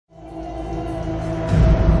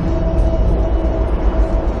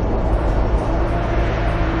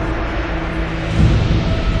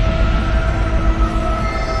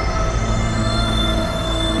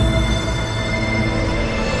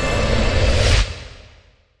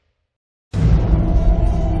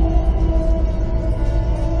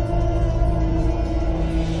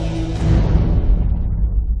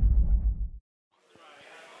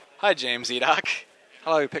Hi, James Eatock.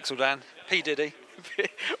 Hello, Pixel Dan. P. Diddy.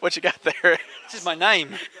 What you got there? This is my name.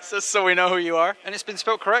 So we know who you are? And it's been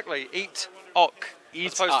spelled correctly. Eatock.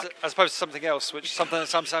 Eatock. As opposed to something else, which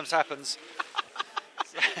sometimes happens.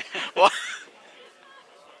 Well,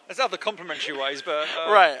 There's other complimentary ways, but...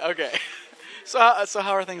 right, okay. So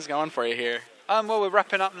how are things going for you here? Well, we're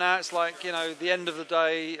wrapping up now. It's like, the end of the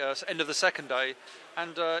day, end of the second day.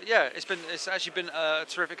 And, it's actually been a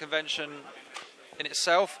terrific convention in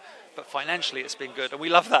itself, but financially it's been good. And we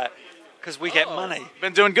love that, because we get money.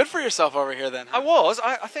 Been doing good for yourself over here then. Huh?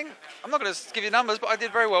 I think, I'm not going to give you numbers, but I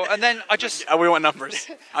did very well. And then I just... We want numbers.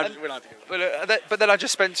 We don't have to give them. But then I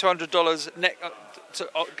just spent $200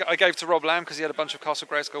 I gave to Rob Lamb because he had a bunch of Castle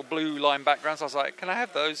Grayskull blue line backgrounds. I was like, can I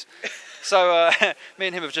have those? So me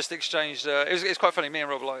and him have just exchanged. It was quite funny. Me and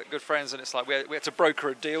Rob are like good friends, and it's like we had to broker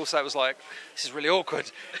a deal. So that was like, this is really awkward.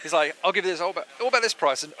 He's like, I'll give you this. All about this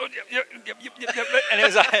price. And and it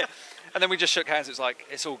was like, and then we just shook hands. It was like,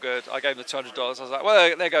 it's all good. I gave him the $200. I was like,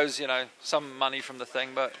 well, there goes some money from the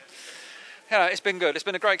thing, but. It's been good. It's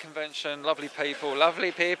been a great convention. Lovely people,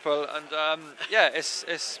 and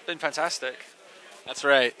it's been fantastic. That's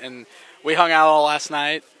right. And we hung out all last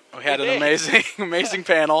night. We had an amazing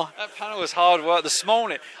panel. That panel was hard work this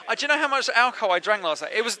morning. Do you know how much alcohol I drank last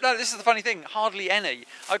night? This is the funny thing, hardly any.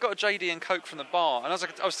 I got a JD and Coke from the bar, and I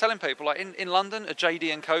was telling people, like in London, a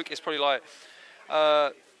JD and Coke is probably like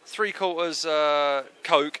 3/4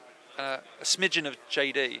 Coke, a smidgen of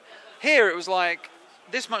JD. Here it was like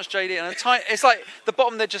this much JD and a tiny. It's like the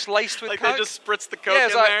bottom they're just laced with like Coke. They just spritz the Coke in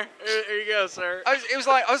there. Here you go, sir. It was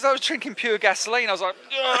like I was drinking pure gasoline. I was like,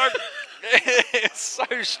 it's so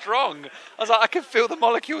strong. I was like, I could feel the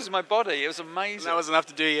molecules in my body. It was amazing. And that was enough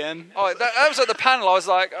to do you in? Oh, that was at the panel. I was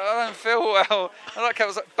like, I don't feel well. I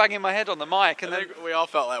was like banging my head on the mic. And I think we all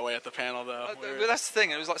felt that way at the panel, though. But that's the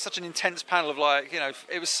thing. It was like such an intense panel of like,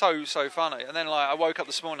 it was so funny. And then like I woke up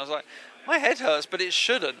this morning. I was like, my head hurts, but it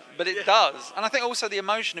shouldn't. But it does. And I think also the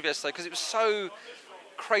emotion of yesterday, because it was so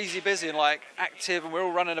crazy busy and like active, and we're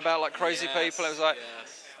all running about like crazy people. It was like,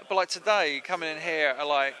 but like today, coming in here,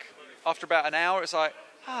 after about an hour, it's like,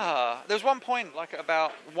 there was one point, like at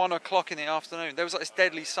about 1 o'clock in the afternoon, there was like this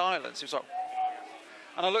deadly silence. It was like,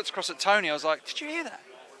 and I looked across at Tony, I was like, did you hear that?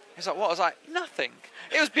 He was like, what? I was like, nothing.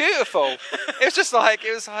 It was beautiful. It was like,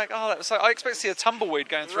 oh, that was so, I expect to see a tumbleweed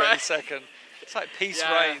going through any second. It's like peace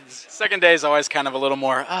reigns. Second day is always kind of a little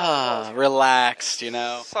more, relaxed,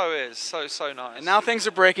 So is, so nice. And now things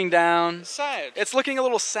are breaking down. Sad. It's looking a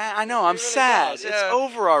little sad. I know, I'm sad. Does, yeah. It's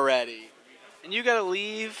over already. And you gotta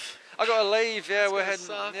leave. I gotta leave, we're heading.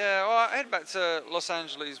 Suck. Yeah, well, I head back to Los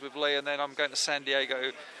Angeles with Lee, and then I'm going to San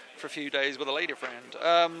Diego for a few days with a lady friend.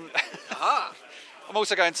 I'm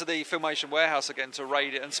also going to the Filmation Warehouse again to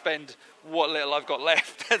raid it and spend what little I've got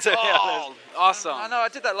left. Awesome. I know, I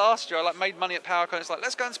did that last year. I made money at PowerCon. It's like,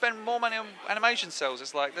 let's go and spend more money on animation cells.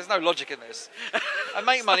 It's like, there's no logic in this. I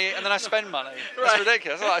make money and then I spend money. That's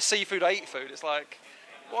ridiculous. It's like seafood, I eat food. It's like,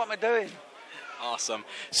 what am I doing? Awesome.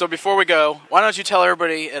 So before we go, why don't you tell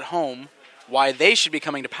everybody at home why they should be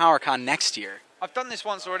coming to PowerCon next year? I've done this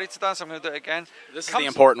once already today, so I'm going to do it again. This is the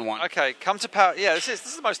important one. Okay, come to Power. Yeah, this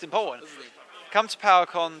is the most important. Come to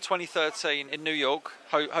PowerCon 2013 in New York,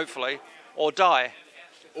 hopefully, or die.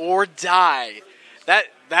 Or die.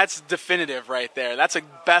 That's definitive right there. That's a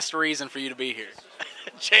best reason for you to be here.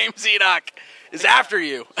 James Eatock is after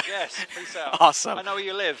you. Yes, peace out. Awesome. I know where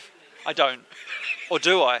you live. I don't. Or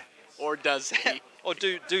do I? Or does he? Or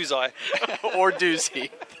do's I? Or does he?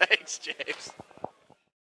 Thanks, James.